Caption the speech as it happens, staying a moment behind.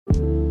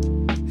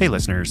Hey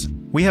listeners,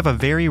 we have a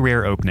very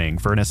rare opening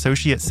for an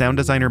associate sound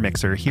designer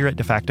mixer here at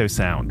De Facto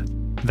Sound.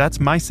 That's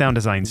my sound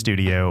design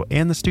studio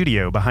and the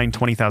studio behind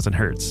 20,000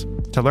 Hertz.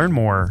 To learn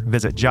more,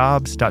 visit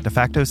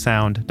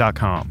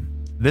jobs.defactosound.com.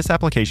 This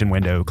application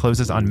window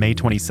closes on May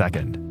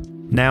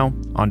 22nd. Now,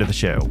 onto the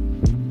show.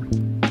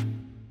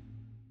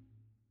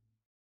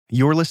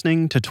 You're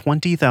listening to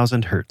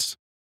 20,000 Hertz.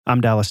 I'm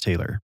Dallas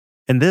Taylor,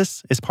 and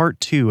this is part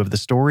 2 of the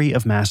story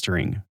of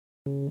mastering.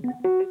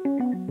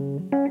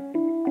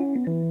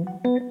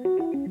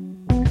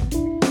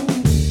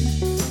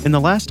 In the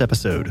last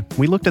episode,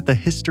 we looked at the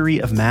history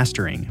of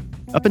mastering.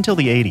 Up until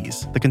the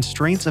 80s, the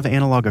constraints of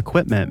analog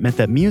equipment meant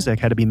that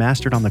music had to be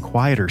mastered on the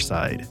quieter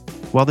side.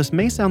 While this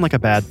may sound like a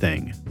bad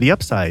thing, the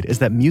upside is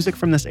that music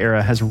from this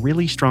era has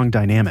really strong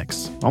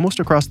dynamics, almost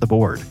across the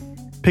board.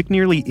 Pick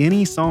nearly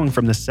any song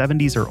from the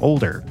 70s or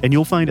older, and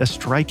you'll find a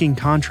striking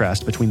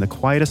contrast between the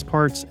quietest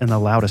parts and the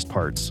loudest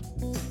parts.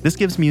 This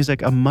gives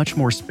music a much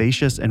more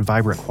spacious and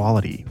vibrant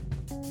quality.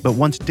 But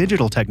once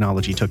digital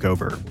technology took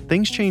over,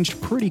 things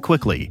changed pretty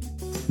quickly.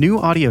 New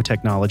audio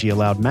technology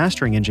allowed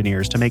mastering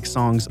engineers to make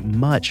songs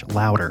much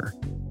louder.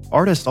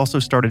 Artists also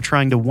started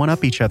trying to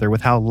one-up each other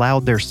with how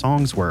loud their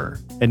songs were,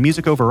 and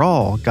music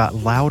overall got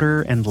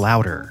louder and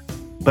louder.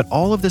 But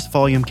all of this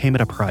volume came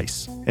at a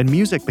price, and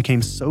music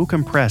became so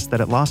compressed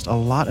that it lost a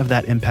lot of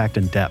that impact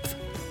and depth.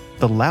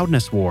 The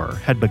Loudness War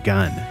had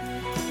begun.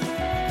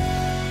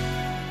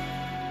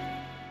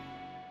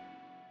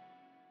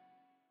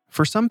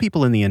 For some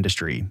people in the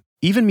industry,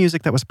 even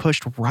music that was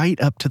pushed right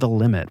up to the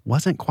limit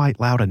wasn't quite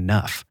loud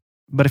enough.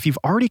 But if you've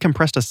already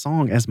compressed a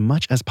song as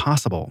much as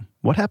possible,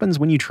 what happens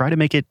when you try to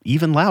make it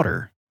even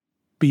louder?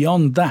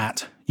 Beyond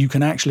that, you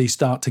can actually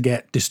start to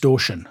get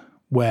distortion,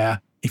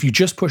 where if you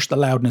just push the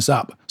loudness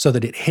up so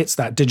that it hits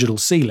that digital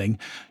ceiling,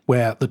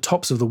 where the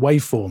tops of the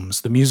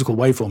waveforms, the musical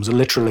waveforms, are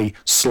literally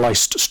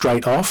sliced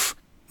straight off,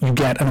 you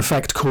get an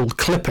effect called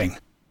clipping.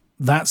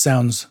 That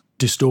sounds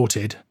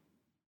distorted.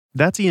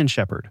 That's Ian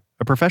Shepard,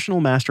 a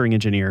professional mastering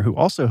engineer who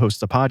also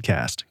hosts a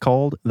podcast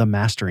called The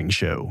Mastering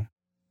Show.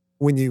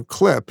 When you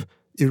clip,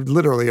 you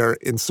literally are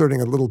inserting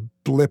a little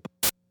blip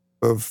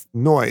of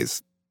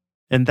noise.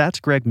 And that's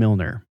Greg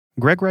Milner.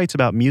 Greg writes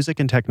about music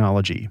and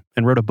technology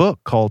and wrote a book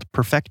called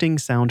Perfecting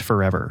Sound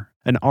Forever,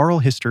 an oral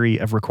history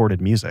of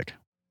recorded music.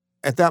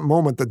 At that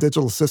moment, the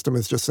digital system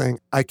is just saying,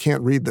 I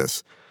can't read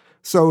this.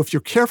 So if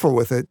you're careful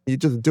with it, you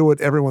just do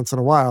it every once in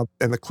a while,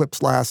 and the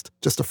clips last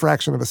just a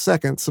fraction of a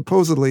second.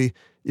 Supposedly,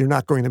 you're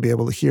not going to be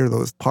able to hear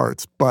those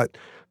parts. But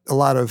a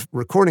lot of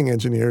recording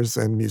engineers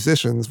and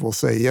musicians will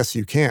say, yes,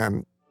 you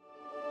can.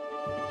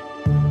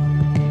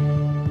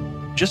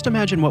 Just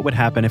imagine what would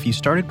happen if you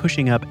started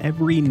pushing up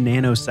every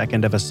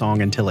nanosecond of a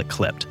song until it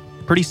clipped.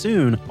 Pretty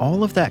soon,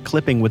 all of that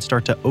clipping would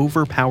start to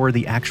overpower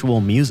the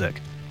actual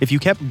music. If you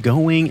kept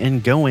going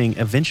and going,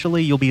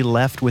 eventually you'll be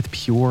left with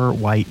pure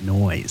white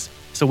noise.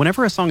 So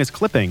whenever a song is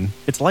clipping,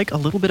 it's like a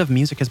little bit of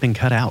music has been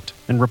cut out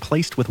and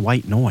replaced with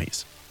white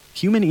noise.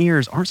 Human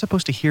ears aren't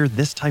supposed to hear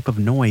this type of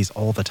noise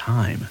all the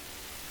time.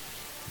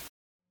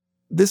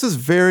 This is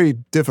very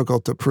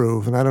difficult to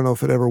prove, and I don't know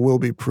if it ever will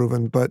be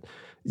proven, but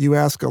you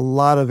ask a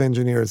lot of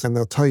engineers and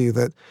they'll tell you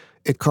that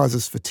it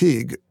causes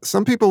fatigue.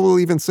 Some people will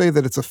even say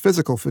that it's a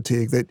physical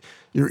fatigue, that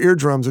your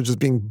eardrums are just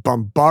being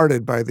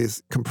bombarded by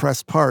these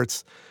compressed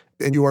parts,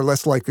 and you are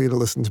less likely to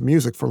listen to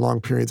music for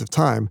long periods of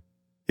time.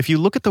 If you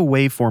look at the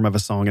waveform of a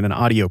song in an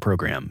audio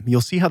program,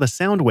 you'll see how the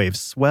sound waves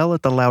swell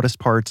at the loudest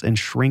parts and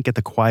shrink at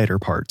the quieter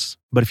parts.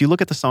 But if you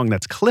look at the song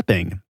that's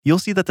clipping, you'll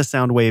see that the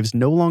sound waves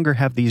no longer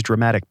have these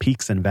dramatic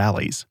peaks and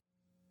valleys.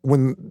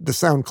 When the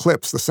sound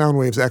clips, the sound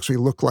waves actually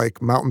look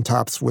like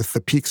mountaintops with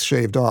the peaks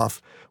shaved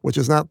off, which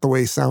is not the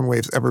way sound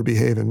waves ever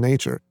behave in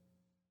nature.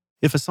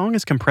 If a song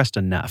is compressed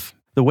enough,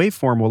 the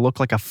waveform will look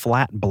like a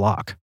flat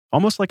block,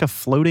 almost like a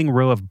floating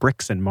row of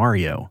bricks in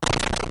Mario.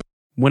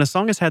 When a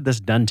song has had this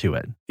done to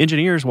it,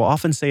 engineers will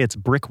often say it's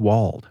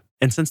brick-walled.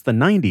 And since the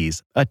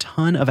 90s, a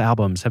ton of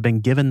albums have been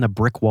given the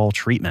brick wall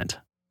treatment.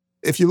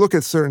 If you look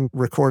at certain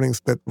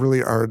recordings that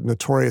really are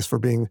notorious for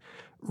being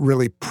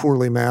really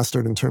poorly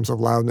mastered in terms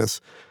of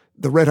loudness,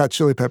 the Red Hot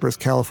Chili Peppers'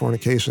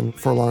 Californication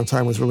for a long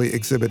time was really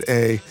Exhibit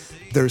A.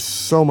 There's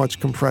so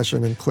much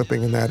compression and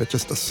clipping in that, it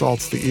just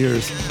assaults the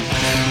ears.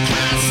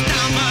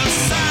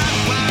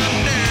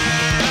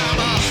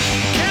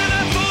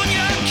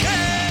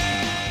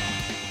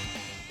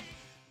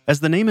 As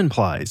the name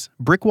implies,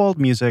 brick-walled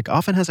music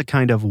often has a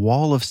kind of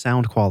wall of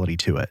sound quality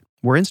to it,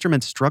 where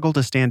instruments struggle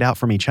to stand out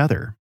from each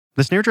other.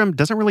 The snare drum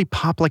doesn't really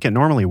pop like it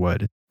normally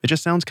would. It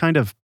just sounds kind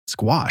of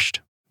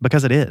squashed,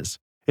 because it is.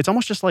 It's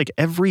almost just like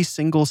every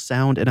single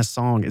sound in a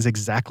song is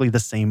exactly the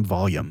same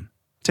volume.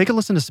 Take a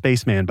listen to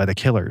Spaceman by The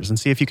Killers and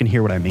see if you can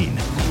hear what I mean.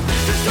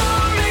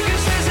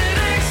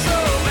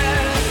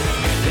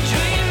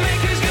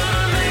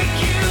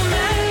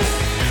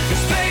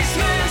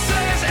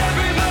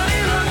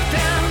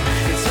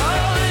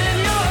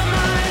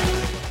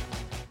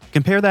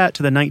 Compare that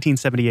to the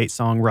 1978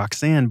 song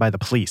Roxanne by The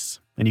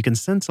Police, and you can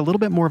sense a little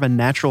bit more of a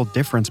natural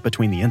difference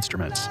between the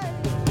instruments.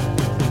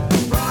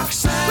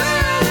 Roxanne,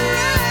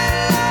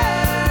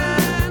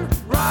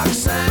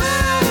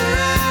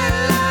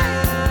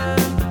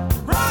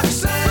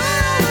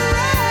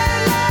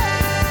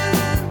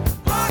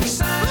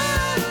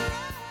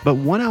 But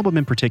one album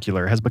in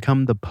particular has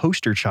become the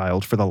poster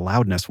child for the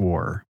Loudness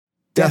War.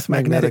 Death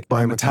Magnetic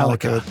by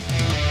Metallica.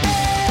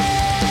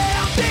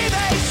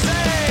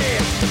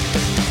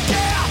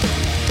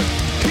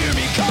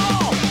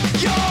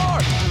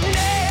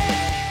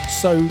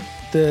 So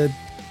the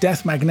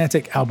Death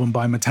Magnetic album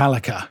by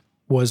Metallica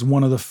was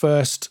one of the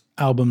first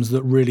albums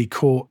that really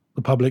caught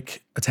the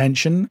public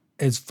attention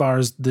as far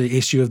as the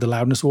issue of the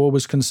Loudness War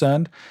was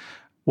concerned.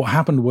 What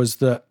happened was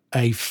that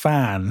a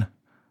fan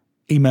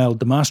emailed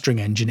the mastering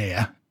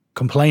engineer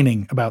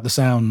complaining about the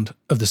sound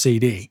of the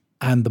CD,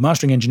 and the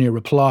mastering engineer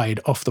replied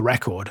off the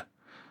record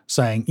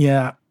saying,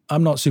 "Yeah,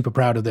 I'm not super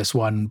proud of this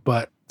one,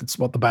 but it's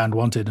what the band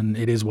wanted and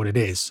it is what it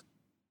is."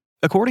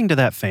 According to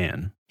that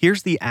fan,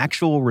 here's the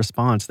actual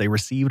response they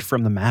received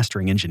from the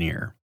mastering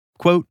engineer.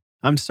 Quote,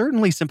 "I'm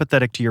certainly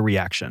sympathetic to your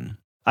reaction.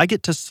 I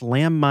get to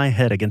slam my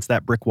head against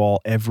that brick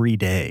wall every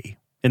day.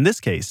 In this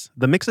case,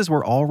 the mixes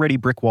were already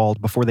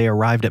brick-walled before they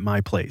arrived at my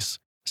place.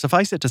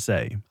 Suffice it to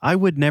say, I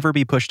would never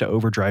be pushed to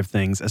overdrive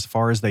things as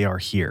far as they are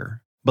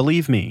here.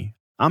 Believe me,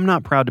 I'm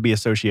not proud to be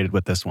associated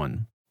with this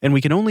one. And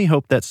we can only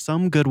hope that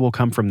some good will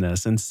come from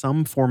this in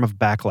some form of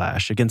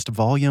backlash against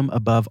volume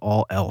above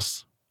all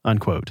else."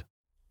 Unquote.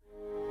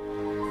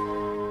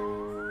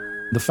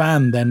 The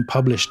fan then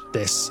published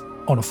this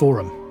on a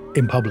forum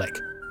in public.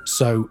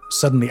 So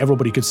suddenly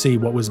everybody could see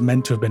what was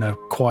meant to have been a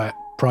quiet,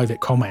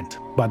 private comment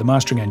by the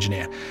mastering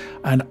engineer.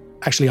 And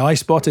actually, I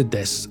spotted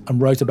this and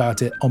wrote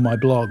about it on my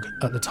blog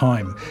at the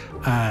time.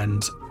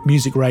 And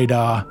Music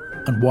Radar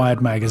and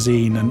Wired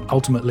Magazine and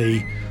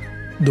ultimately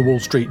the Wall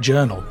Street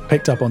Journal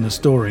picked up on the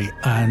story,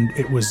 and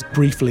it was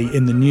briefly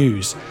in the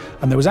news.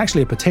 And there was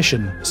actually a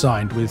petition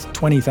signed with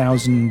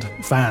 20,000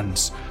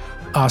 fans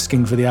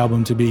asking for the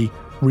album to be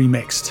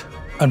remixed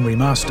and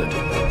remastered.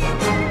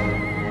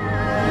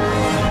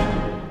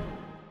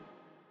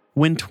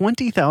 When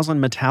 20,000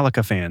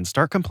 Metallica fans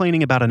start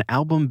complaining about an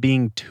album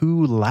being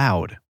too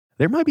loud,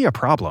 there might be a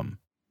problem.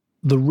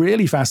 The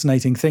really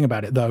fascinating thing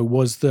about it, though,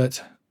 was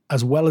that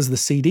as well as the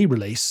CD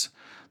release,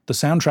 the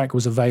soundtrack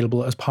was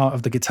available as part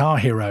of the Guitar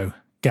Hero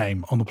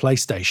game on the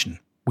PlayStation.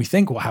 We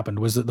think what happened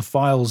was that the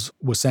files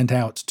were sent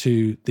out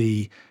to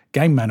the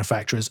game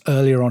manufacturers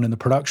earlier on in the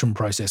production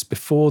process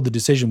before the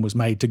decision was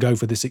made to go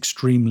for this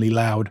extremely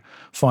loud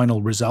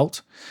final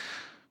result.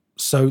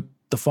 So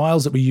the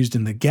files that were used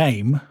in the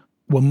game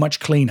were much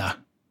cleaner,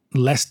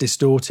 less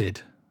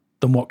distorted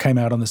than what came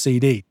out on the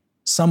CD.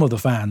 Some of the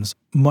fans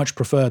much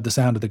preferred the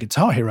sound of the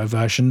Guitar Hero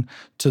version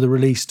to the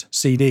released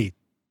CD.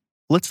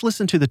 Let's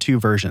listen to the two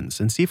versions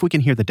and see if we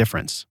can hear the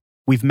difference.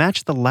 We've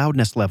matched the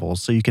loudness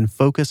levels so you can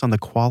focus on the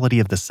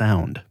quality of the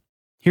sound.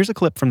 Here's a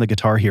clip from the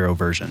Guitar Hero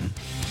version.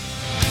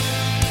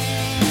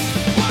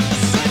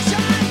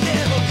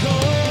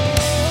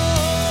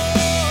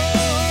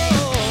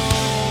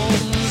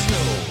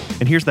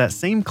 And here's that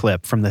same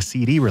clip from the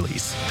CD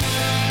release.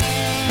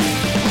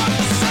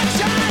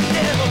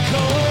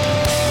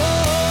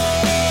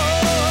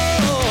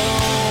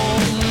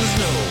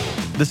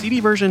 The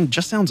CD version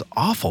just sounds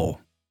awful.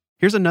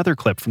 Here's another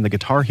clip from the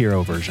Guitar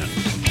Hero version.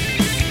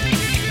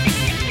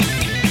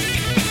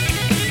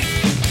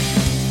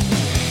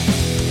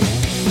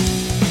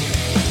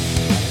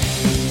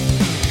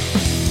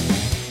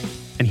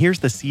 And here's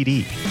the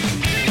CD.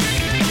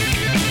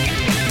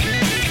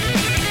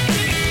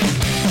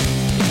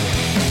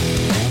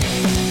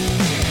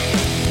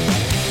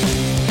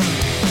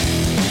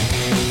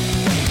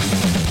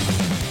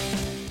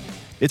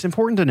 It's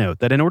important to note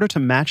that in order to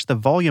match the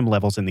volume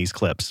levels in these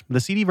clips, the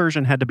CD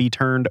version had to be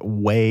turned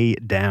way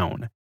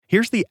down.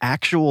 Here's the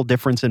actual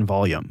difference in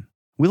volume.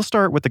 We'll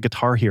start with the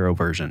Guitar Hero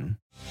version.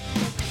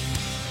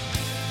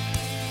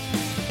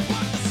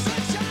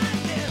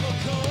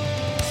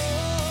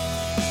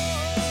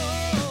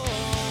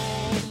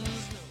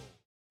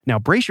 Now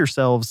brace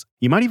yourselves,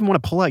 you might even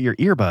want to pull out your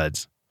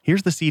earbuds.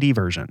 Here's the CD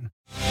version.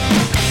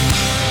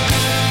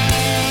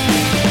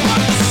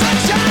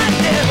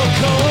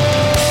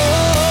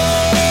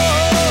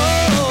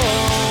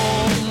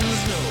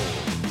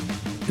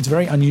 It's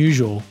very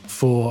unusual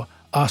for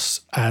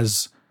us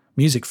as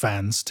music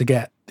fans to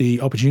get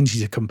the opportunity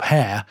to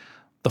compare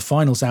the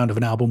final sound of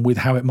an album with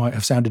how it might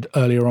have sounded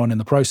earlier on in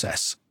the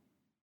process.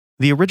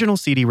 The original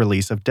CD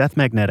release of Death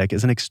Magnetic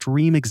is an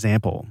extreme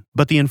example,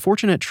 but the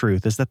unfortunate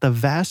truth is that the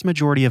vast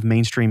majority of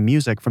mainstream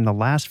music from the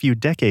last few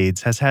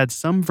decades has had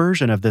some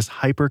version of this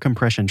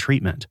hyper-compression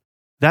treatment.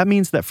 That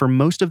means that for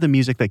most of the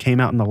music that came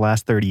out in the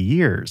last 30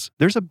 years,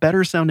 there's a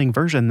better sounding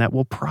version that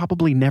we'll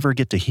probably never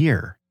get to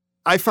hear.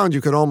 I found you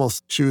could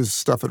almost choose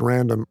stuff at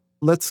random.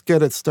 Let's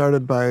Get It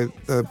Started by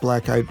the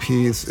Black Eyed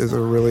Peas is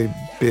a really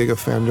big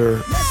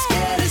offender. Let's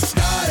get it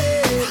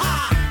started.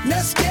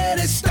 Let's get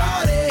it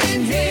started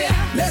in here.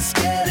 Let's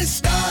get it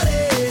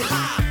started.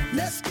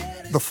 Let's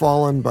get it. The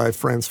Fallen by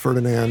Franz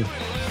Ferdinand.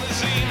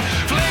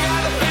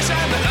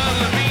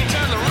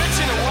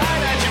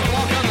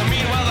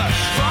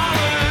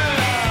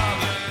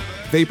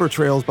 Vapor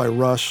Trails by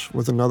Rush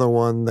was another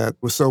one that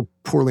was so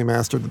poorly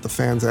mastered that the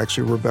fans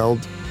actually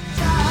rebelled.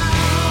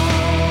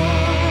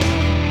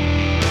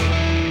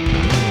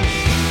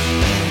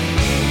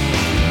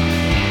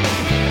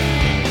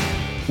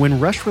 When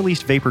Rush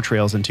released Vapor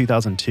Trails in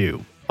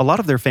 2002, a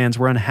lot of their fans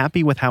were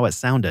unhappy with how it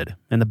sounded,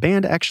 and the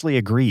band actually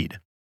agreed.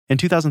 In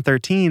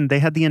 2013, they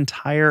had the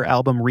entire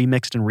album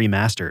remixed and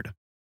remastered.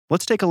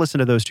 Let's take a listen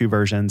to those two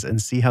versions and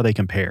see how they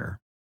compare.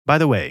 By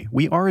the way,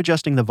 we are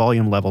adjusting the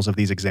volume levels of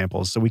these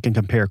examples so we can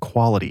compare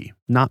quality,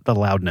 not the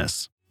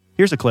loudness.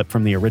 Here's a clip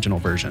from the original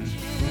version.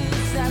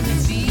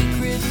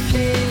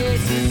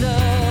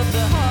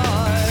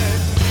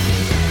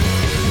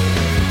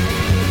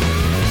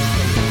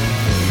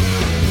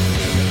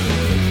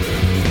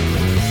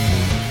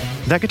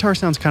 That guitar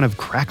sounds kind of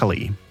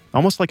crackly,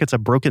 almost like it's a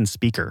broken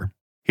speaker.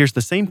 Here's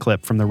the same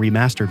clip from the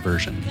remastered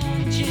version.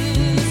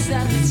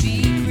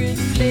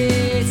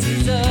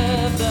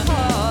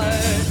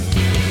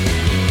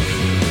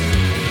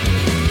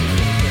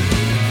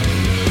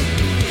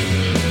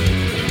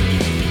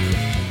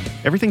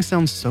 Everything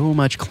sounds so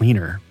much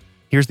cleaner.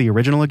 Here's the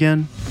original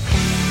again.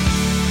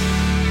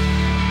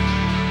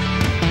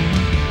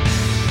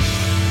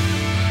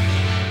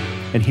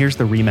 And here's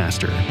the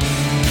remaster.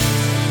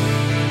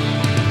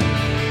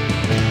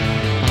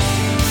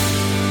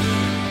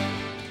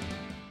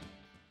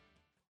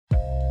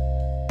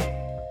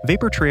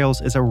 Vapor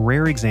Trails is a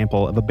rare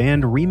example of a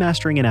band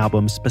remastering an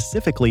album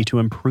specifically to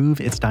improve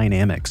its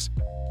dynamics.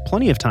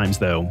 Plenty of times,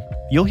 though,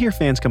 you'll hear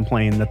fans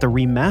complain that the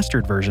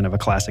remastered version of a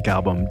classic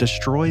album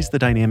destroys the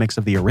dynamics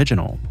of the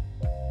original.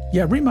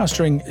 Yeah,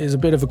 remastering is a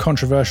bit of a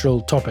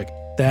controversial topic.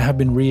 There have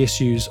been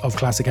reissues of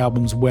classic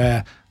albums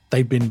where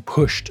they've been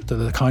pushed to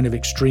the kind of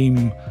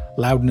extreme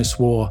Loudness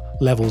War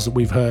levels that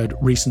we've heard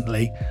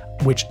recently,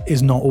 which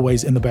is not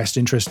always in the best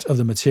interest of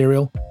the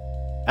material.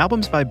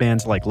 Albums by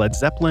bands like Led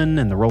Zeppelin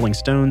and the Rolling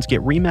Stones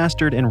get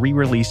remastered and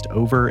re-released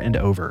over and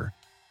over.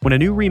 When a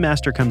new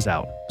remaster comes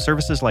out,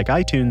 services like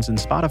iTunes and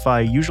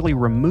Spotify usually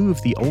remove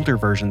the older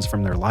versions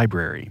from their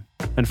library.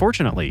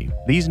 Unfortunately,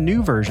 these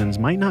new versions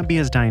might not be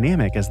as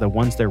dynamic as the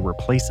ones they're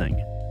replacing.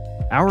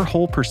 Our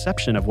whole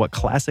perception of what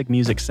classic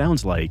music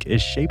sounds like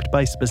is shaped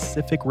by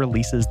specific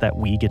releases that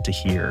we get to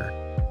hear.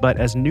 But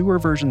as newer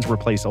versions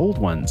replace old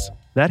ones,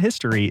 that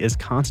history is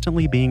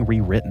constantly being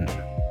rewritten.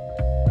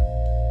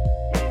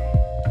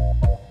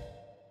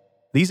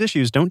 These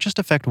issues don't just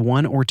affect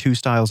one or two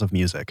styles of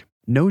music.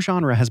 No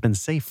genre has been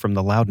safe from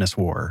the loudness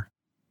war.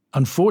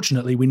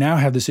 Unfortunately, we now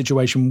have the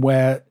situation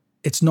where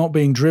it's not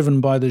being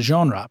driven by the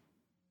genre.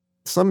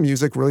 Some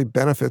music really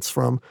benefits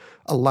from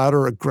a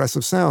louder,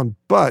 aggressive sound.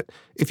 But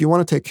if you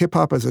want to take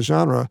hip-hop as a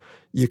genre,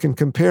 you can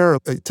compare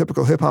a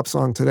typical hip-hop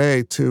song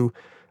today to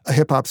a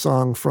hip-hop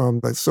song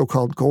from the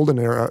so-called golden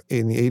era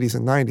in the 80s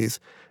and 90s.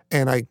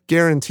 And I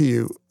guarantee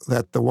you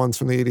that the ones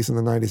from the 80s and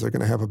the 90s are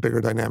going to have a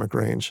bigger dynamic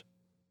range.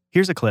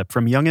 Here's a clip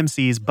from Young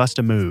MC's Bust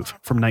a Move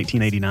from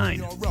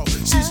 1989.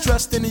 She's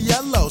dressed in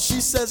yellow.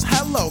 She says,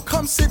 hello,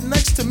 come sit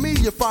next to me,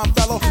 you fine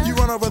fellow. You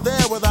run over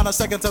there without a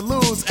second to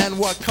lose. And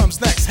what comes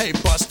next? Hey,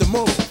 bust a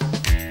move.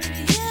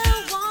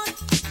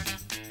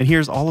 And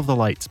here's All of the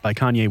Lights by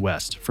Kanye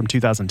West from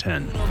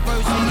 2010.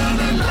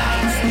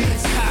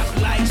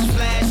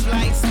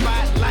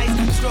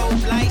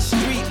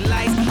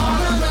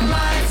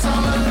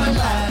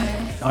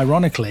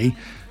 Ironically,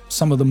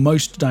 some of the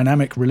most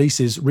dynamic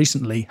releases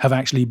recently have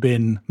actually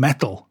been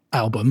metal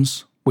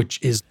albums, which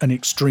is an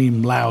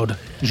extreme loud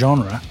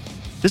genre.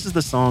 This is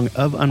the song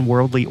Of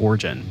Unworldly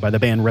Origin by the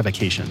band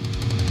Revocation.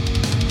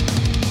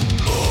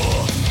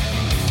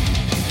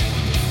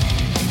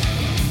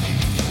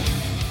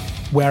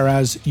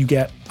 Whereas you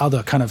get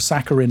other kind of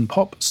saccharine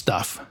pop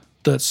stuff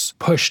that's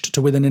pushed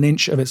to within an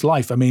inch of its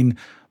life. I mean,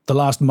 the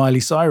last Miley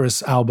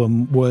Cyrus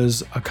album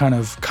was a kind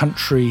of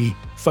country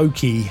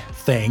folky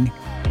thing.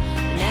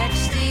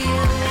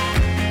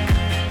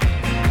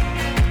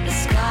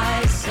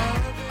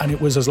 And it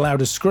was as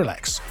loud as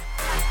Skrillex.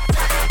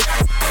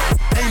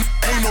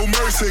 Ain't no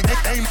mercy.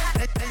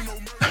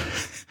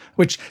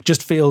 Which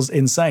just feels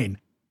insane.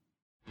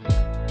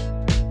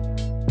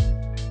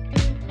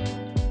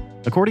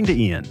 According to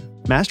Ian,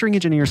 mastering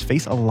engineers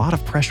face a lot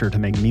of pressure to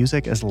make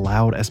music as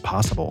loud as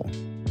possible.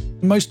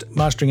 Most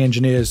mastering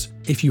engineers,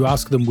 if you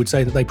ask them, would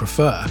say that they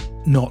prefer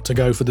not to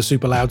go for the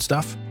super loud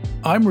stuff.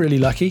 I'm really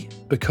lucky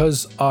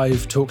because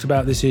I've talked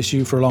about this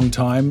issue for a long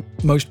time.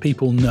 Most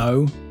people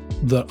know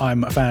that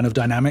I'm a fan of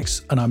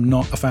dynamics and I'm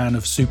not a fan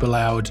of super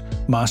loud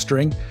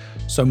mastering.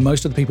 So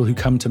most of the people who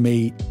come to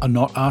me are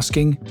not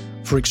asking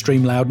for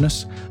extreme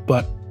loudness,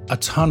 but a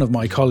ton of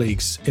my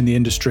colleagues in the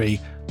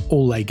industry,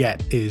 all they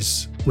get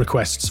is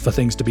requests for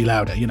things to be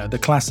louder. You know, the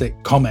classic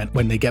comment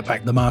when they get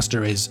back the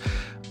master is,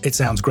 it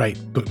sounds great,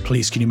 but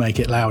please can you make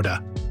it louder?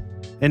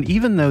 And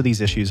even though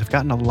these issues have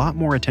gotten a lot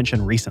more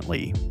attention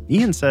recently,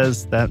 Ian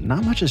says that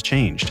not much has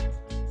changed.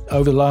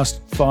 Over the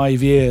last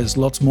 5 years,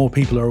 lots more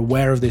people are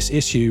aware of this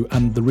issue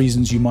and the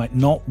reasons you might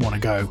not want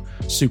to go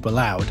super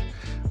loud,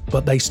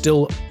 but they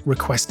still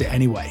request it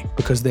anyway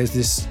because there's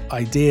this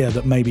idea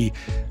that maybe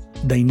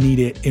they need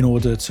it in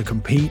order to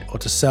compete or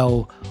to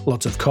sell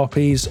lots of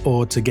copies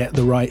or to get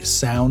the right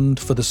sound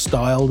for the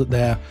style that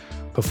they're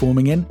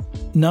performing in.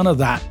 None of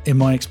that, in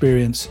my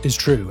experience, is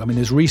true. I mean,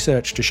 there's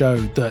research to show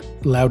that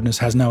loudness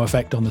has no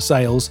effect on the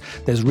sales.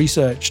 There's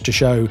research to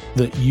show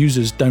that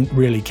users don't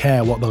really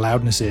care what the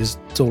loudness is.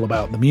 It's all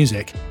about the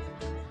music.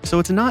 So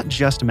it's not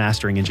just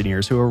mastering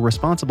engineers who are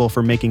responsible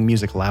for making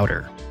music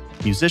louder.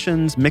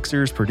 Musicians,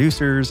 mixers,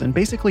 producers, and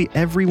basically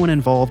everyone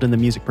involved in the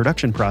music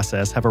production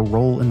process have a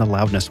role in the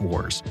loudness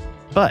wars.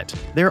 But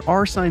there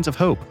are signs of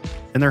hope,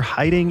 and they're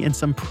hiding in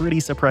some pretty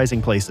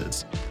surprising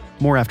places.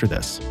 More after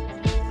this.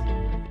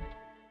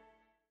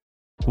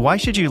 Why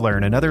should you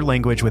learn another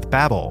language with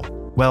Babbel?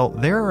 Well,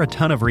 there are a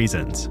ton of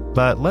reasons,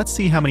 but let's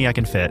see how many I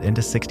can fit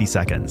into 60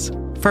 seconds.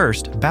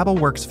 First, Babbel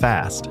works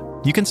fast.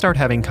 You can start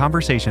having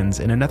conversations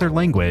in another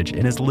language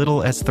in as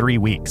little as 3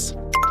 weeks.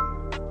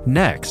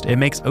 Next, it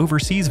makes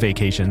overseas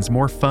vacations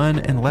more fun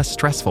and less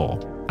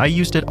stressful. I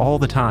used it all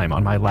the time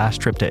on my last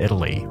trip to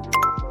Italy.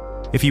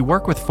 If you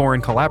work with foreign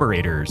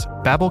collaborators,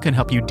 Babbel can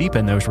help you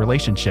deepen those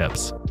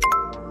relationships.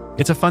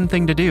 It's a fun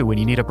thing to do when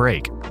you need a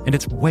break, and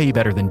it's way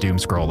better than doom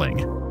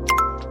scrolling.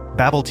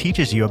 Babbel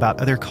teaches you about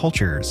other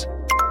cultures.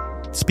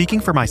 Speaking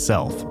for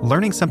myself,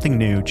 learning something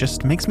new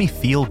just makes me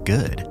feel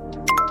good.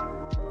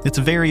 It's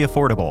very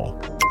affordable.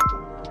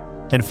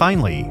 And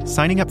finally,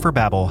 signing up for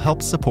Babbel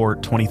helps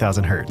support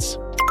 20,000 Hertz.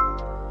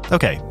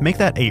 Okay, make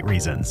that 8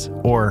 reasons,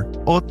 or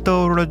 8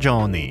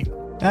 ragioni,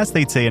 as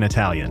they'd say in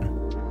Italian.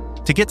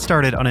 To get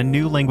started on a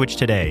new language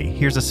today,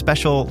 here's a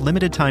special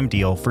limited-time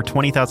deal for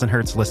 20,000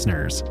 Hertz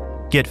listeners.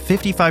 Get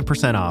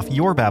 55% off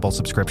your Babbel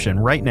subscription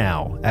right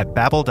now at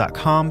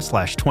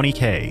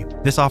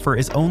babbel.com/20k. This offer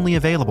is only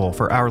available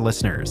for our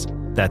listeners.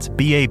 That's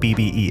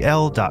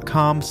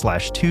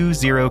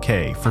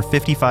babbel.com/20k for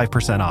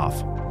 55%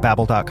 off.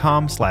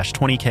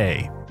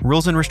 babbel.com/20k.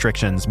 Rules and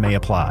restrictions may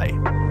apply.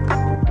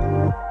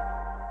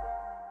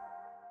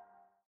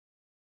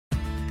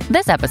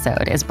 This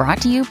episode is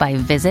brought to you by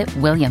Visit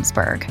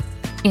Williamsburg.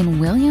 In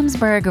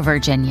Williamsburg,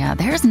 Virginia,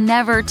 there's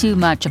never too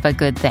much of a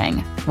good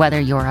thing.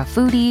 Whether you're a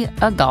foodie,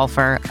 a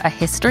golfer, a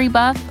history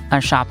buff, a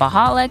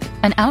shopaholic,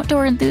 an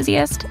outdoor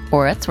enthusiast,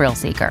 or a thrill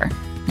seeker,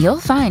 you'll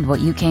find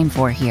what you came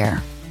for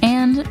here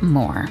and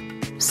more.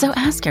 So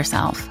ask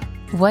yourself,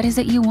 what is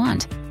it you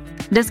want?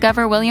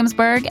 Discover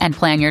Williamsburg and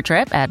plan your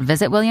trip at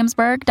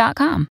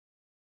visitwilliamsburg.com.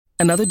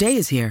 Another day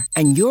is here,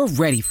 and you're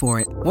ready for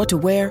it. What to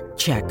wear?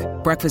 Check.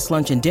 Breakfast,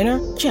 lunch, and dinner?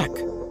 Check.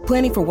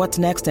 Planning for what's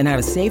next and how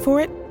to save for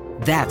it?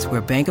 That's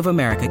where Bank of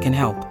America can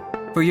help.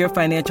 For your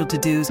financial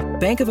to-dos,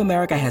 Bank of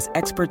America has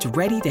experts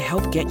ready to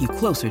help get you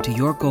closer to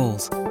your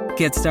goals.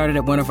 Get started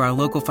at one of our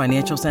local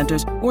financial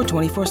centers or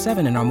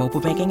 24/7 in our mobile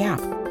banking app.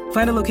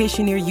 Find a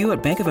location near you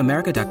at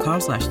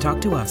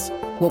bankofamerica.com/talktous.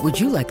 What would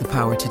you like the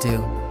power to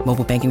do?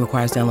 Mobile banking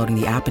requires downloading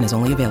the app and is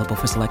only available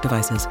for select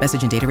devices.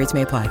 Message and data rates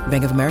may apply.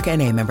 Bank of America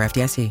N.A., member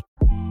FDIC.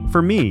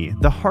 For me,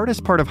 the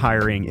hardest part of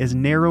hiring is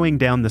narrowing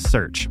down the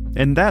search,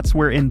 and that's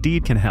where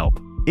Indeed can help.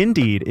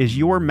 Indeed is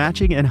your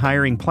matching and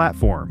hiring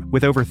platform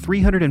with over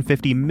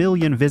 350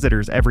 million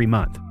visitors every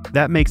month.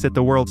 That makes it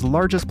the world's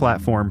largest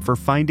platform for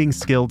finding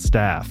skilled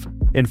staff.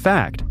 In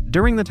fact,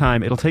 during the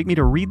time it'll take me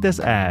to read this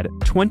ad,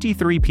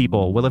 23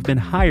 people will have been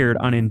hired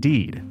on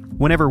Indeed.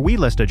 Whenever we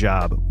list a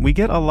job, we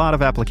get a lot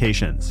of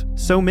applications.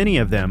 So many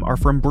of them are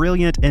from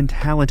brilliant and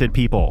talented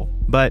people.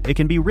 But it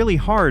can be really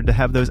hard to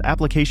have those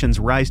applications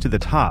rise to the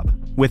top.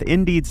 With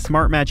Indeed's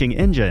smart matching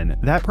engine,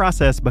 that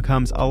process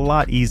becomes a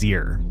lot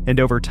easier. And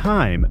over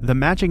time, the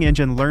matching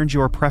engine learns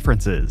your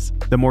preferences.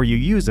 The more you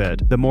use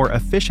it, the more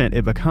efficient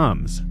it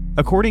becomes.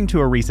 According to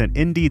a recent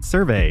Indeed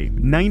survey,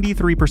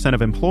 93%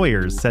 of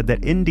employers said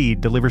that Indeed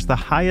delivers the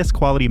highest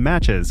quality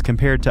matches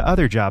compared to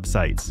other job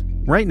sites.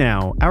 Right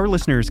now, our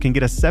listeners can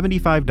get a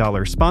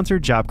 $75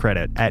 sponsored job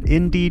credit at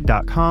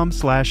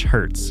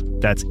Indeed.com/Hertz.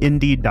 That's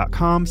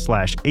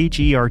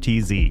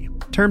Indeed.com/HERTZ.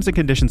 Terms and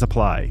conditions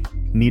apply.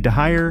 Need to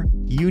hire?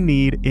 You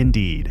need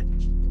Indeed.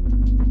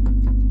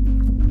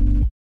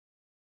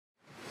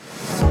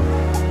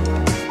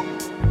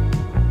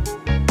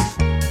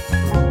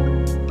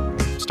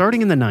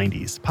 Starting in the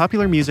 90s,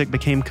 popular music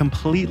became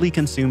completely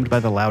consumed by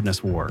the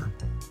loudness war.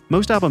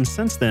 Most albums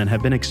since then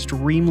have been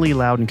extremely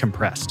loud and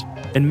compressed,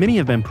 and many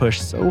have been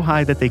pushed so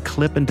high that they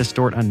clip and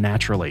distort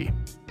unnaturally.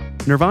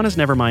 Nirvana's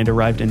Nevermind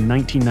arrived in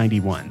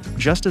 1991,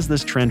 just as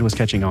this trend was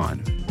catching on.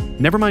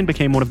 Nevermind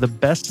became one of the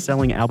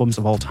best-selling albums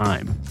of all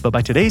time, but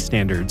by today's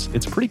standards,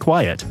 it's pretty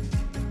quiet.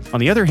 On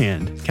the other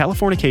hand,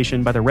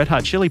 Californication by the Red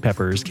Hot Chili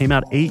Peppers came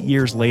out 8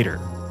 years later,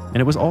 and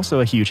it was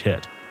also a huge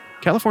hit.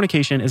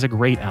 Californication is a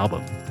great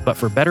album, but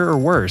for better or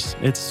worse,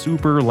 it's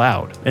super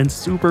loud and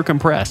super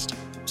compressed.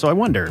 So I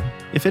wonder,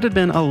 if it had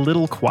been a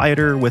little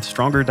quieter with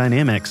stronger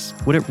dynamics,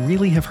 would it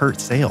really have hurt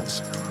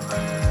sales?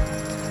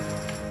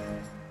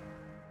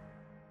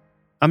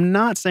 I'm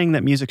not saying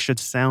that music should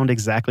sound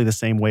exactly the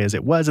same way as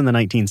it was in the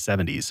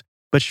 1970s,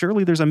 but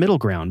surely there's a middle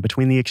ground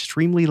between the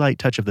extremely light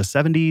touch of the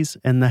 70s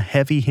and the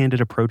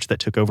heavy-handed approach that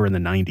took over in the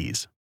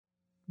 90s.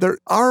 There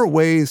are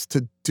ways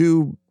to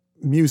do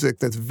music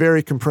that's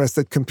very compressed,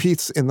 that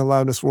competes in the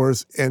loudness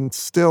wars and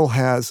still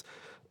has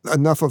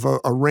enough of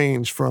a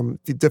range from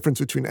the difference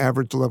between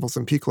average levels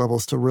and peak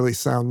levels to really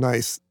sound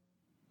nice.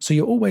 So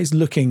you're always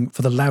looking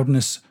for the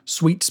loudness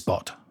sweet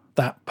spot,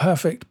 that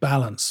perfect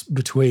balance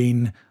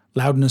between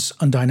loudness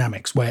and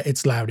dynamics, where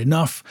it's loud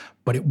enough,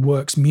 but it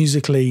works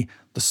musically,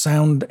 the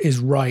sound is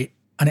right,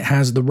 and it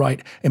has the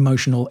right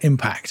emotional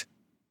impact.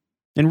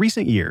 In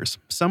recent years,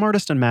 some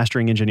artists and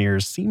mastering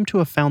engineers seem to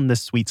have found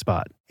this sweet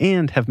spot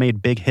and have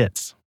made big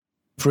hits.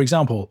 For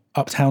example,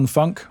 Uptown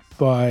Funk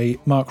by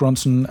Mark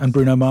Ronson and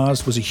Bruno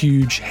Mars was a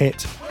huge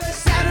hit.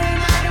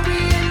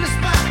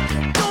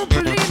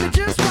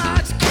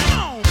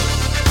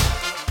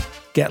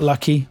 Get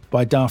Lucky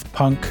by Daft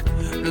Punk.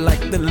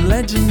 Like the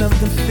legend of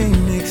the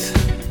Phoenix,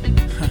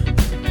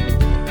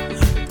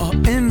 all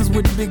ends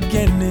with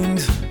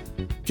beginnings.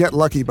 Get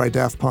Lucky by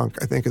Daft Punk,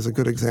 I think, is a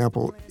good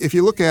example. If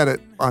you look at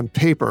it on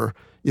paper,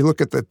 you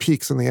look at the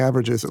peaks and the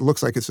averages, it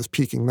looks like it's just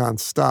peaking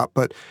nonstop,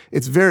 but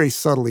it's very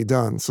subtly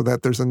done so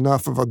that there's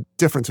enough of a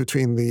difference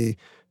between the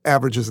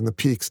averages and the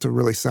peaks to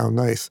really sound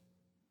nice.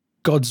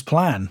 God's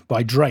Plan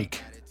by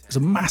Drake is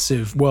a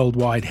massive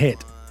worldwide hit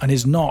and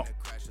is not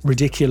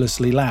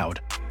ridiculously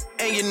loud.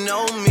 And you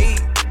know me,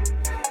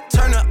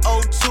 turn the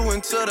 02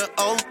 into the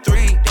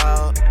 03,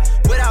 dog.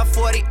 Without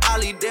 40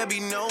 Ollie, there be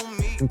no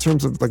me. In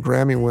terms of the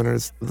Grammy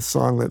winners, the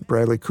song that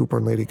Bradley Cooper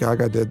and Lady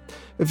Gaga did,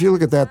 if you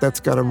look at that, that's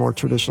got a more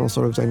traditional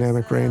sort of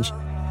dynamic range.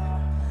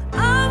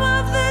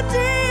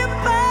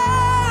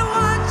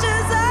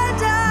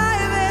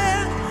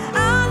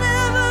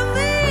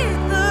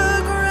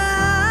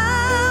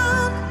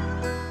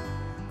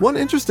 One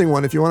interesting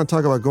one, if you want to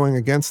talk about going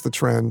against the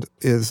trend,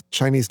 is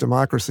Chinese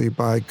Democracy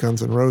by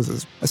Guns N'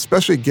 Roses.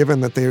 Especially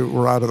given that they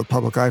were out of the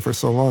public eye for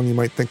so long, you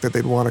might think that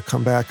they'd want to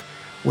come back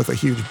with a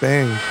huge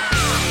bang.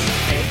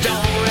 It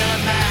don't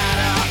really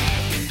matter.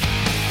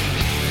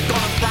 Go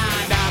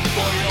find out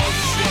for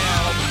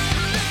yourself.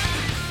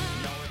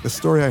 The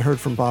story I heard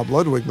from Bob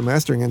Ludwig, the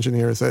mastering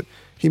engineer, is that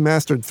he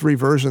mastered 3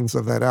 versions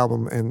of that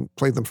album and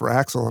played them for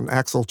Axl, and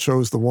Axl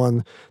chose the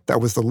one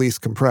that was the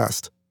least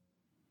compressed.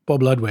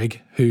 Bob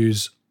Ludwig,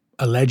 who's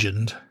a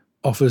legend,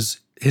 offers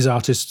his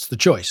artists the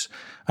choice.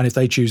 And if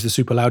they choose the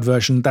super loud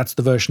version, that's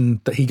the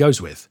version that he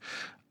goes with.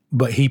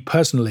 But he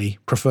personally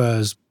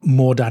prefers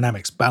more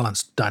dynamics,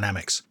 balanced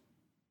dynamics.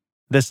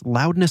 This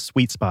loudness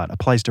sweet spot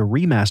applies to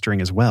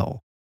remastering as well.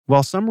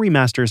 While some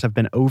remasters have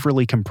been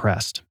overly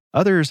compressed,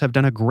 others have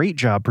done a great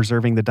job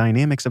preserving the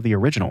dynamics of the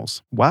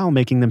originals while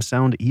making them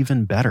sound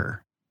even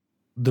better.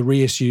 The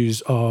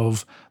reissues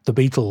of the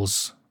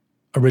Beatles'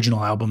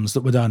 original albums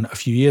that were done a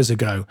few years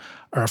ago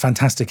are a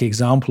fantastic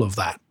example of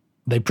that.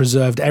 They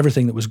preserved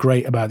everything that was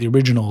great about the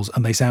originals,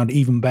 and they sound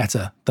even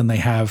better than they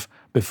have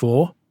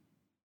before.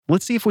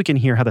 Let's see if we can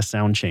hear how the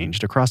sound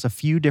changed across a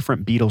few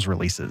different Beatles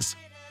releases.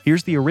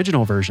 Here's the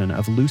original version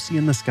of Lucy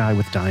in the Sky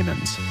with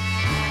Diamonds.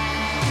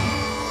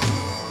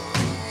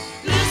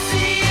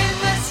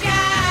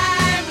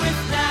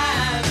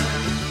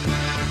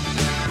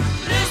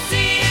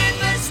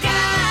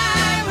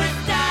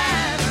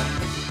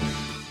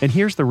 And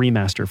here's the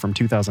remaster from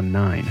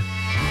 2009.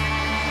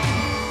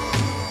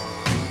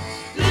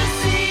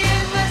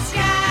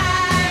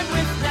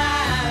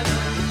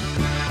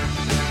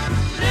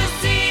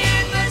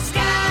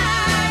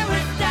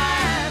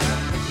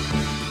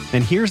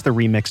 And here's the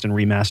remixed and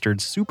remastered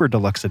Super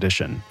Deluxe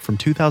Edition from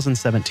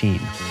 2017.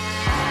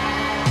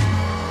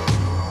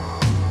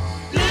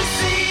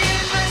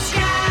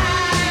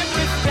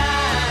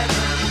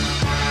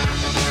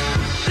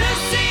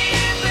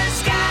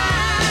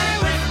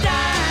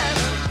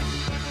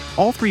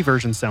 All 3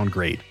 versions sound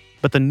great,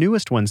 but the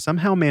newest one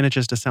somehow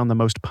manages to sound the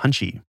most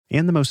punchy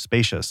and the most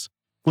spacious.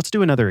 Let's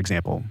do another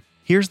example.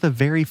 Here's the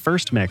very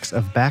first mix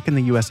of Back in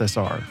the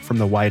USSR from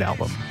the White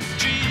Album.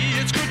 Gee,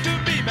 it's good to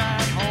be back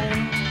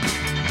home.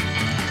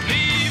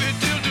 Leave it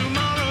till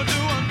tomorrow to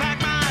unpack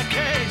my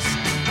case.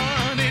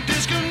 Honey,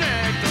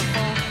 disconnect the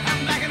phone.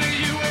 I'm back in the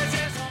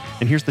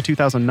USSR. And here's the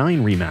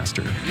 2009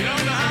 remaster. You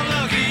don't know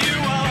how lucky you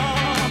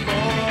are,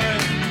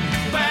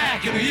 boy.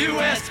 Back in the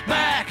US,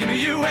 back in the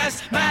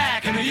US,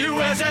 back in the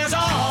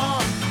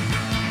USSR.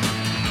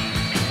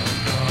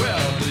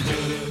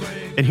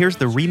 And here's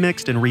the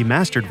remixed and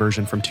remastered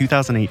version from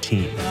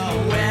 2018.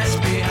 West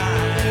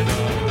behind,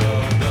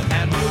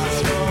 and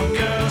Moscow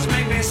girls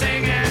make me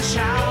sing and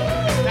shout.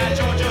 That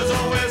Georgia's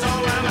always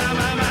on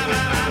my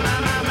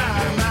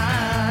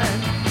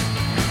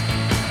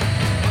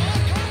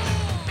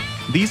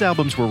mind. These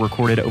albums were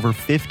recorded over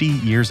 50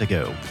 years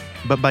ago.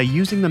 But by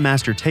using the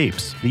master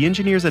tapes, the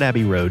engineers at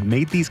Abbey Road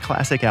made these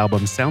classic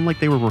albums sound like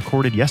they were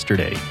recorded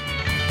yesterday.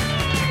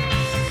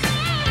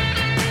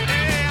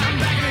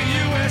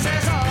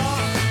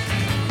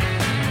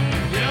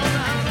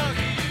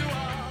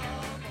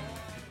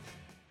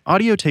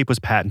 Audio tape was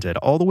patented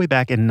all the way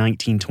back in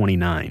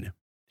 1929.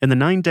 In the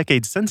 9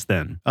 decades since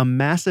then, a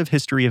massive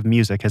history of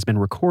music has been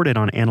recorded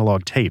on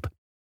analog tape.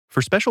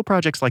 For special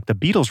projects like the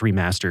Beatles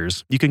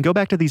remasters, you can go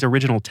back to these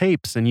original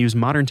tapes and use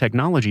modern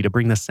technology to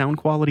bring the sound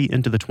quality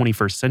into the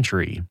 21st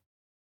century.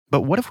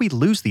 But what if we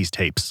lose these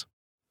tapes?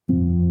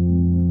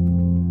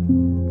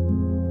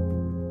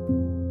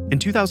 In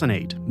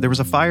 2008, there was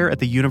a fire at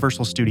the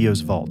Universal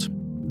Studios vault.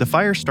 The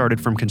fire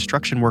started from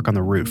construction work on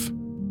the roof.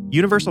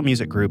 Universal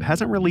Music Group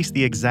hasn't released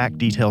the exact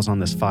details on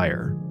this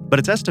fire, but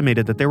it's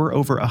estimated that there were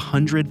over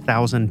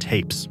 100,000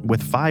 tapes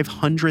with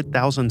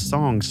 500,000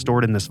 songs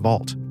stored in this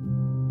vault.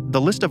 The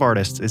list of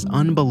artists is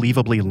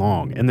unbelievably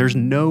long, and there's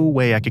no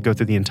way I could go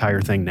through the entire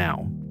thing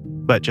now.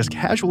 But just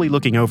casually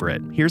looking over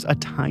it, here's a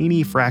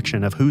tiny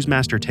fraction of whose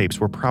master tapes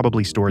were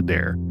probably stored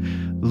there.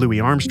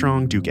 Louis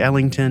Armstrong, Duke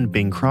Ellington,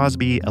 Bing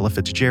Crosby, Ella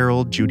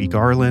Fitzgerald, Judy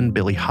Garland,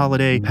 Billie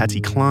Holiday, Patsy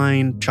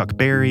Cline, Chuck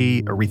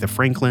Berry, Aretha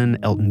Franklin,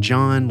 Elton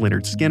John,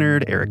 Lynyrd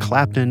Skynyrd, Eric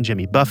Clapton,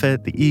 Jimmy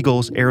Buffett, The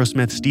Eagles,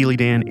 Aerosmith, Steely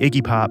Dan,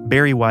 Iggy Pop,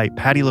 Barry White,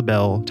 Patti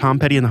LaBelle, Tom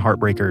Petty and the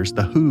Heartbreakers,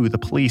 The Who, The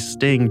Police,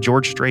 Sting,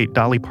 George Strait,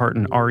 Dolly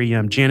Parton,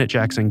 R.E.M., Janet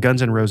Jackson,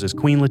 Guns N' Roses,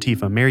 Queen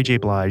Latifah, Mary J.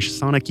 Blige,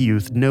 Sonic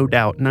Youth, No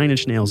Doubt, Nine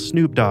Inch Nails,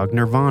 Snoop Dogg,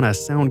 Nirvana,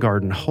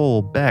 Soundgarden,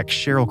 Hole, Beck,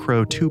 Sheryl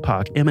Crow,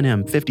 Tupac,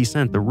 Eminem, 50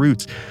 Cent, The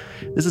Roots.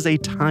 This is a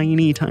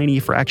tiny, tiny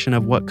fraction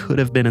of what could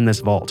have been in this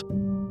vault.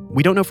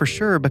 We don't know for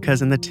sure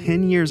because in the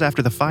 10 years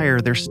after the fire,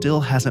 there still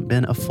hasn't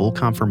been a full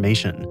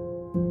confirmation.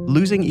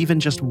 Losing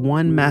even just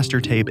one master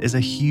tape is a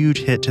huge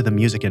hit to the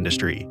music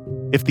industry.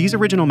 If these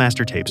original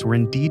master tapes were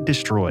indeed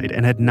destroyed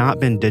and had not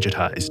been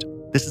digitized,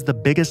 this is the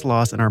biggest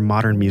loss in our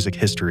modern music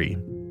history.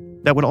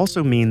 That would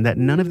also mean that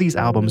none of these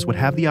albums would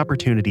have the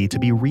opportunity to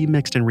be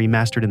remixed and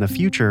remastered in the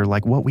future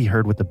like what we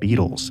heard with the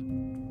Beatles.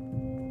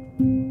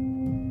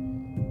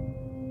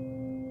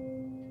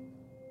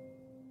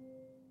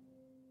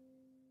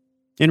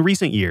 In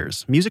recent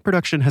years, music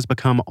production has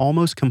become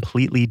almost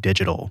completely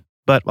digital,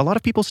 but a lot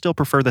of people still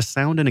prefer the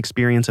sound and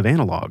experience of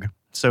analog.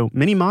 So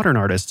many modern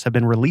artists have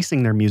been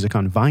releasing their music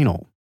on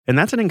vinyl, and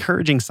that's an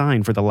encouraging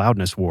sign for the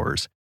Loudness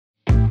Wars.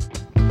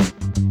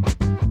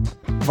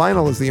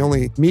 Vinyl is the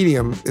only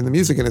medium in the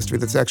music industry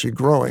that's actually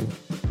growing.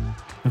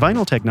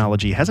 Vinyl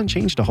technology hasn't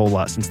changed a whole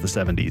lot since the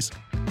 70s.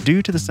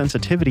 Due to the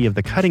sensitivity of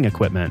the cutting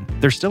equipment,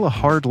 there's still a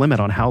hard limit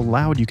on how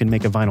loud you can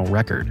make a vinyl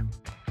record.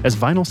 As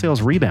vinyl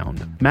sales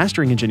rebound,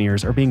 mastering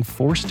engineers are being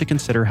forced to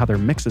consider how their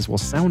mixes will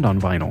sound on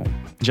vinyl,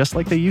 just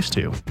like they used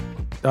to.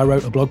 I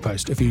wrote a blog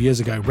post a few years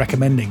ago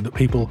recommending that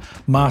people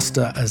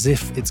master as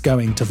if it's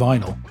going to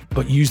vinyl,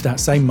 but use that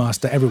same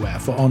master everywhere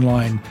for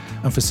online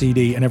and for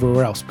CD and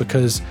everywhere else,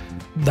 because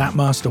that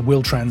master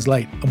will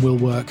translate and will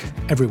work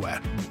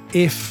everywhere.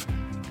 If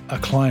a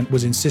client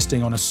was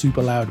insisting on a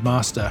super loud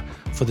master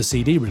for the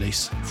CD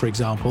release, for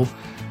example,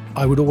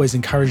 I would always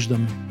encourage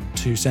them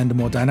to send a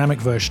more dynamic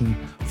version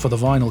for the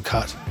vinyl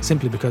cut,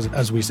 simply because,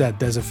 as we said,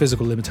 there's a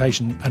physical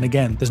limitation. And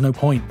again, there's no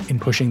point in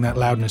pushing that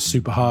loudness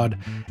super hard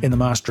in the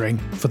mastering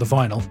for the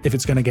vinyl if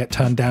it's going to get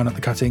turned down at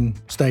the cutting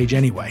stage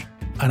anyway.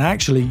 And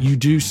actually, you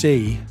do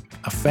see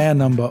a fair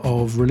number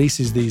of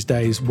releases these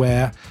days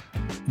where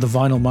the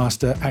vinyl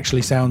master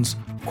actually sounds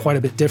quite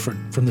a bit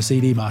different from the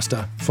CD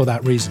master for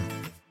that reason.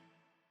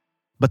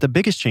 But the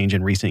biggest change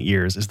in recent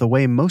years is the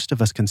way most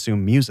of us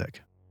consume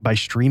music, by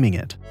streaming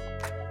it.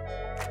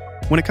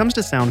 When it comes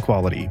to sound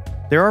quality,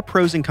 there are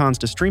pros and cons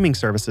to streaming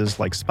services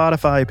like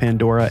Spotify,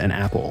 Pandora, and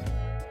Apple.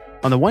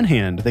 On the one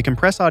hand, they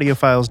compress audio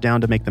files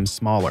down to make them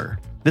smaller.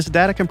 This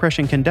data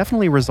compression can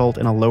definitely result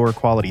in a lower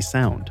quality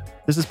sound.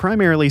 This is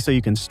primarily so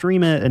you can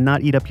stream it and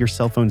not eat up your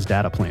cell phone's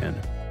data plan.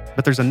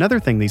 But there's another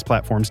thing these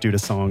platforms do to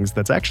songs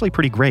that's actually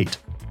pretty great.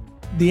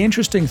 The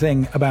interesting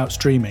thing about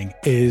streaming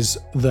is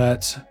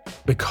that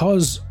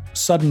because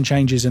sudden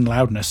changes in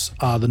loudness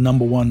are the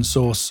number one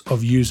source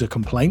of user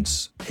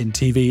complaints in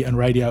TV and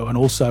radio and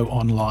also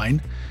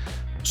online,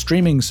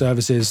 streaming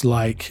services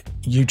like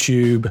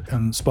YouTube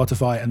and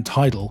Spotify and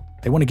Tidal,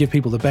 they want to give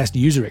people the best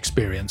user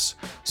experience.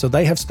 So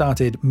they have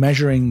started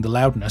measuring the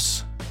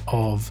loudness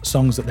of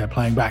songs that they're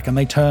playing back, and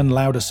they turn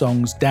louder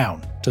songs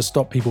down to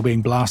stop people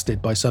being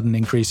blasted by sudden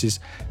increases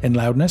in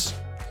loudness.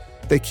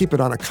 They keep it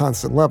on a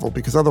constant level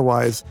because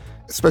otherwise,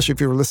 especially if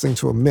you were listening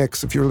to a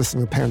mix, if you were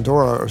listening to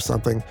Pandora or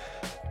something,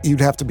 you'd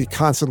have to be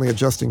constantly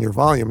adjusting your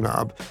volume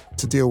knob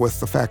to deal with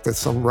the fact that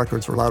some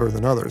records were louder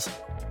than others.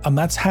 And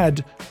that's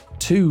had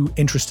two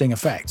interesting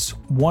effects.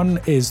 One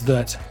is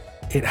that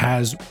it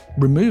has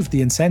removed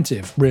the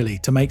incentive, really,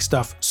 to make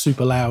stuff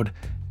super loud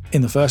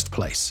in the first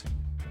place.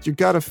 You've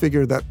got to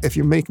figure that if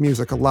you make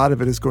music, a lot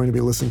of it is going to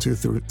be listened to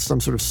through some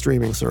sort of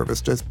streaming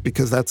service, just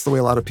because that's the way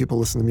a lot of people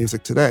listen to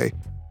music today.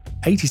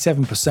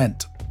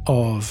 87%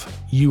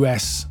 of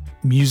US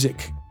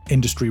music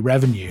industry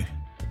revenue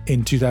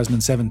in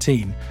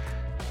 2017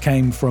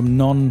 came from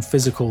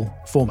non-physical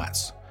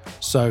formats.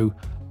 So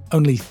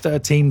only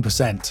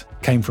 13%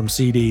 came from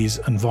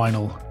CDs and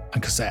vinyl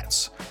and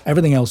cassettes.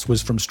 Everything else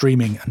was from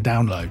streaming and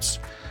downloads.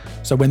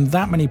 So when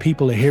that many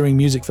people are hearing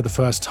music for the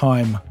first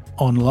time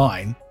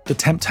online, the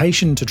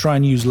temptation to try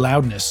and use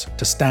loudness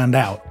to stand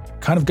out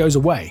kind of goes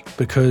away,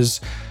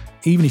 because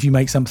even if you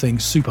make something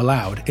super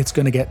loud, it's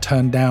going to get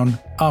turned down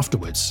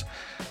afterwards.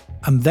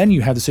 And then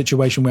you have the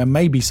situation where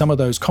maybe some of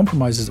those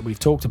compromises that we've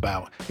talked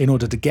about in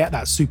order to get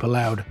that super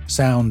loud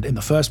sound in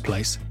the first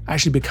place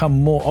actually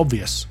become more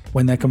obvious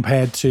when they're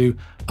compared to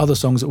other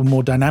songs that were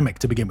more dynamic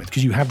to begin with,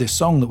 because you have this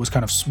song that was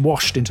kind of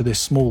swashed into this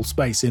small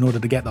space in order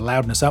to get the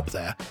loudness up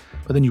there,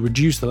 but then you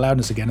reduce the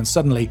loudness again and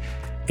suddenly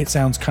it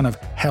sounds kind of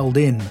held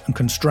in and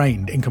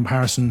constrained in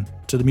comparison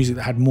to the music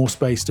that had more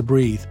space to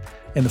breathe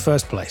in the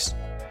first place.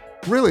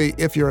 Really,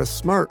 if you're a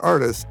smart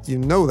artist, you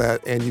know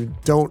that, and you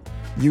don't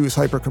use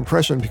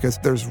hypercompression because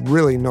there's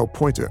really no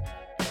point to it.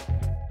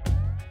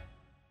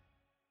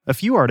 A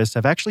few artists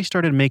have actually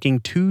started making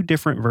two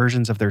different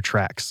versions of their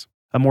tracks.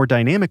 A more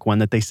dynamic one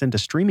that they send to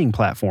streaming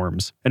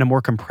platforms, and a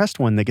more compressed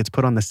one that gets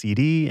put on the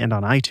CD and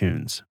on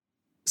iTunes.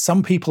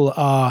 Some people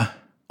are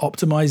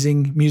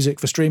optimizing music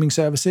for streaming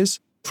services.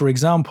 For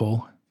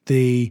example,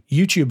 the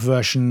YouTube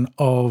version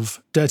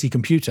of Dirty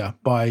Computer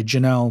by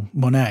Janelle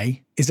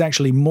Monáe is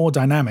actually more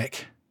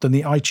dynamic than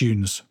the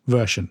iTunes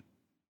version.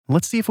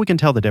 Let's see if we can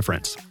tell the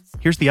difference.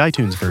 Here's the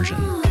iTunes version.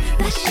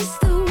 That's just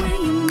the way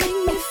you make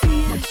me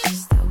feel.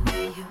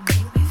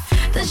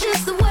 That's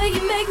just the way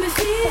you make me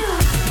feel.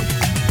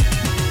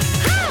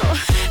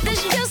 Oh,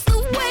 that's just the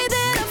way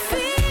that I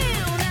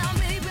feel now,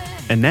 baby.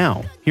 And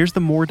now, here's the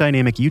more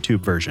dynamic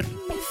YouTube version.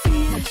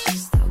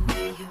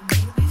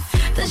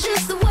 That's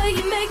just the way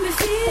you make me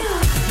feel.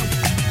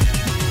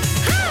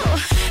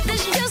 Oh,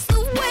 that's just the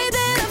way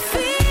that I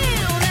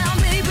feel now,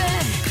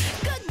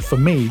 baby. For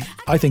me,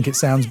 I think it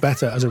sounds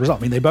better as a result.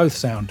 I mean, they both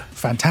sound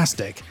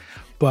fantastic,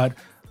 but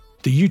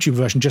the YouTube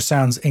version just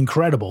sounds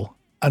incredible.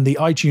 And the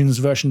iTunes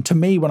version, to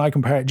me, when I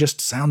compare it,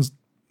 just sounds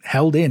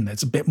held in.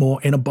 It's a bit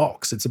more in a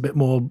box. It's a bit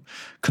more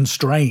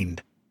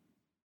constrained.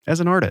 As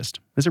an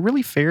artist, is it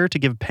really fair to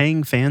give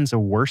paying fans a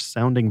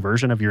worse-sounding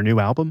version of your new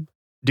album?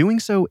 Doing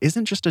so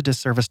isn't just a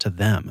disservice to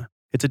them.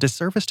 It's a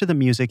disservice to the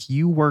music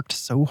you worked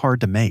so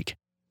hard to make.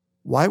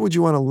 Why would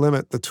you want to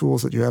limit the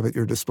tools that you have at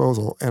your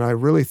disposal? And I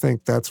really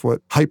think that's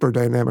what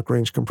hyperdynamic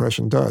range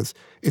compression does.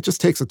 It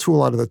just takes a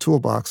tool out of the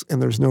toolbox,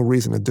 and there's no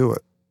reason to do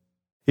it.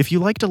 If you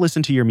like to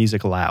listen to your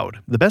music loud,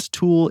 the best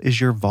tool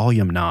is your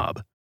volume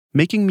knob.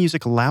 Making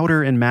music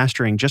louder and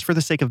mastering just for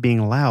the sake of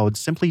being loud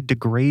simply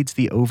degrades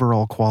the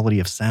overall quality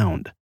of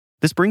sound.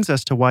 This brings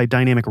us to why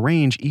dynamic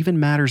range even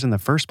matters in the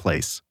first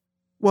place.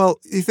 Well,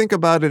 you think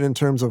about it in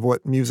terms of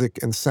what music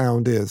and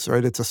sound is,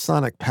 right? It's a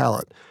sonic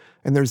palette,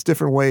 and there's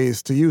different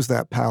ways to use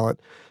that palette.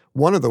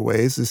 One of the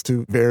ways is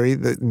to vary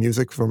the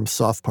music from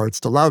soft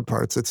parts to loud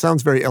parts. It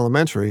sounds very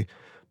elementary,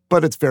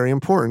 but it's very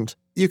important.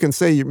 You can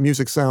say your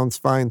music sounds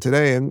fine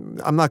today,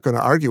 and I'm not going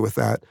to argue with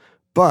that,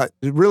 but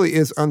it really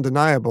is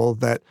undeniable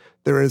that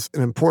there is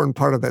an important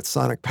part of that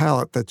sonic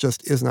palette that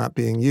just is not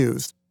being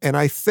used. And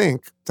I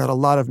think that a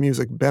lot of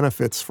music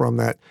benefits from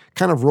that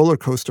kind of roller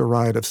coaster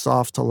ride of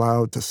soft to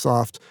loud to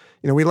soft.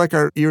 You know, we like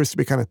our ears to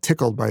be kind of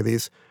tickled by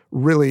these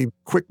really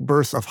quick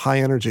bursts of high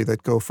energy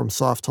that go from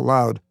soft to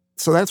loud.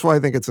 So that's why I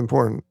think it's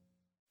important.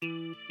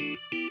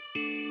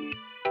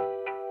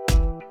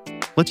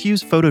 Let's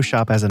use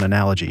Photoshop as an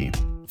analogy.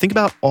 Think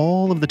about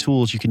all of the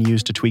tools you can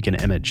use to tweak an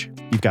image.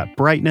 You've got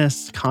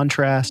brightness,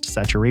 contrast,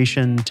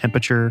 saturation,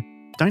 temperature.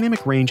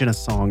 Dynamic range in a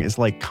song is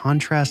like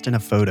contrast in a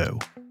photo.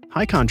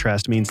 High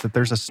contrast means that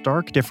there's a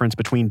stark difference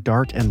between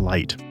dark and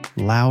light,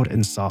 loud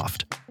and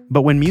soft.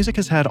 But when music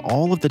has had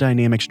all of the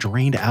dynamics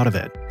drained out of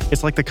it,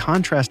 it's like the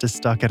contrast is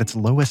stuck at its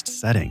lowest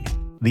setting.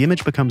 The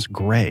image becomes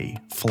gray,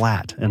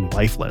 flat, and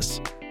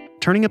lifeless.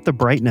 Turning up the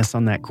brightness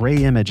on that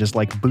gray image is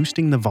like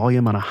boosting the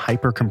volume on a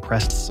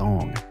hyper-compressed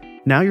song.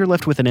 Now you're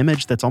left with an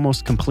image that's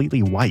almost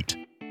completely white.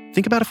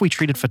 Think about if we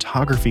treated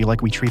photography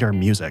like we treat our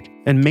music,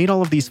 and made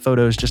all of these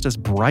photos just as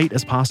bright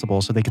as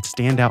possible so they could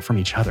stand out from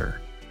each other.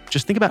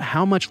 Just think about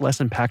how much less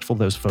impactful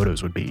those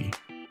photos would be.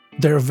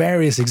 There are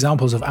various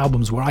examples of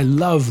albums where I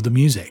love the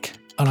music,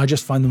 and I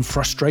just find them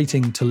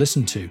frustrating to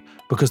listen to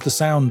because the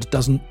sound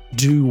doesn't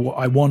do what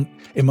I want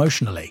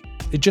emotionally.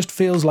 It just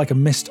feels like a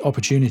missed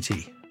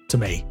opportunity to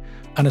me,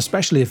 and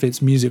especially if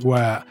it's music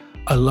where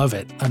I love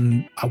it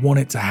and I want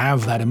it to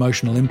have that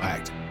emotional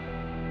impact.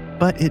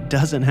 But it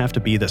doesn't have to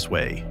be this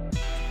way.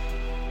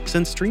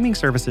 Since streaming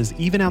services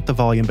even out the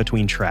volume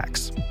between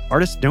tracks,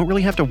 artists don't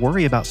really have to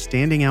worry about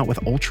standing out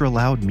with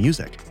ultra-loud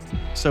music.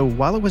 So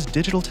while it was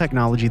digital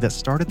technology that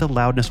started the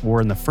loudness war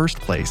in the first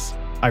place,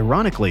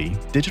 ironically,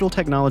 digital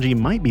technology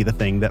might be the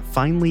thing that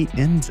finally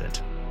ends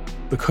it.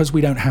 Because we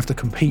don't have to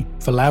compete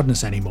for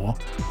loudness anymore,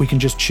 we can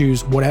just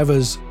choose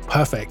whatever's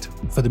perfect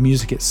for the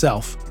music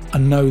itself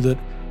and know that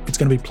it's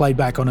going to be played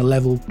back on a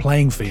level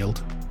playing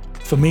field.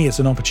 For me, it's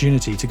an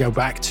opportunity to go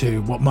back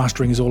to what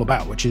mastering is all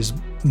about, which is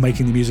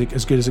making the music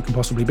as good as it can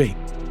possibly be.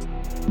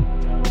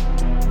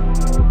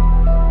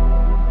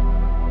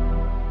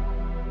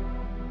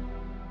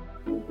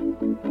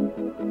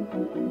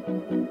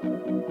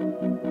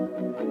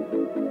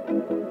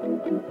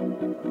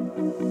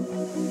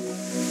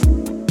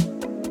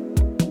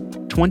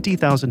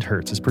 "20,000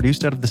 Hertz" is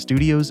produced out of the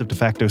studios of De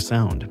Facto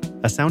Sound,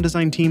 a sound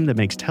design team that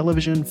makes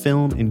television,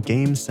 film, and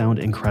games sound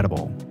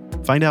incredible.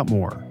 Find out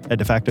more at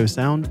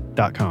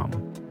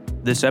defactosound.com.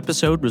 This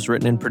episode was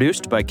written and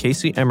produced by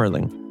Casey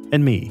Emmerling.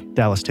 And me,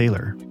 Dallas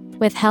Taylor.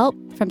 With help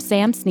from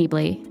Sam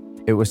Sneebly.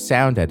 It was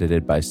sound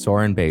edited by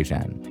Soren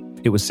Bejan.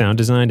 It was sound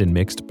designed and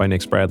mixed by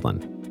Nick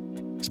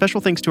Spradlin.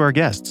 Special thanks to our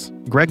guests,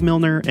 Greg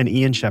Milner and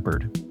Ian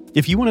Shepard.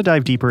 If you want to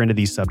dive deeper into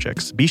these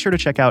subjects, be sure to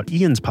check out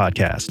Ian's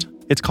podcast.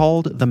 It's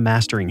called The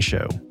Mastering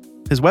Show.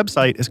 His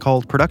website is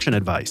called Production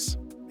Advice.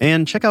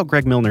 And check out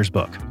Greg Milner's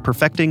book,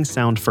 Perfecting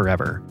Sound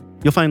Forever.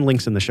 You'll find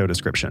links in the show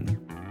description.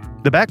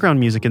 The background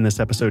music in this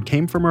episode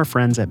came from our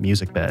friends at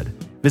MusicBed.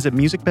 Visit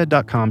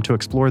musicbed.com to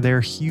explore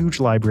their huge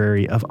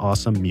library of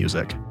awesome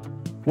music.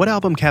 What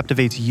album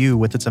captivates you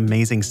with its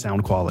amazing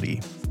sound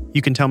quality?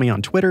 You can tell me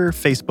on Twitter,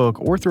 Facebook,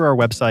 or through our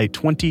website,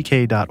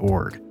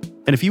 20k.org.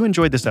 And if you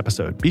enjoyed this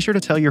episode, be sure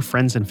to tell your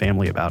friends and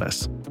family about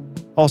us.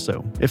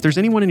 Also, if there's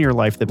anyone in your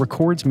life that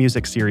records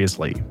music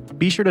seriously,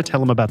 be sure to tell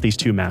them about these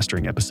 2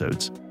 mastering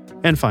episodes.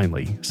 And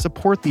finally,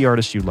 support the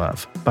artists you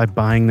love by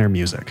buying their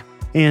music.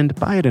 And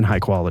buy it in high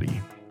quality.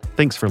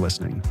 Thanks for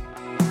listening.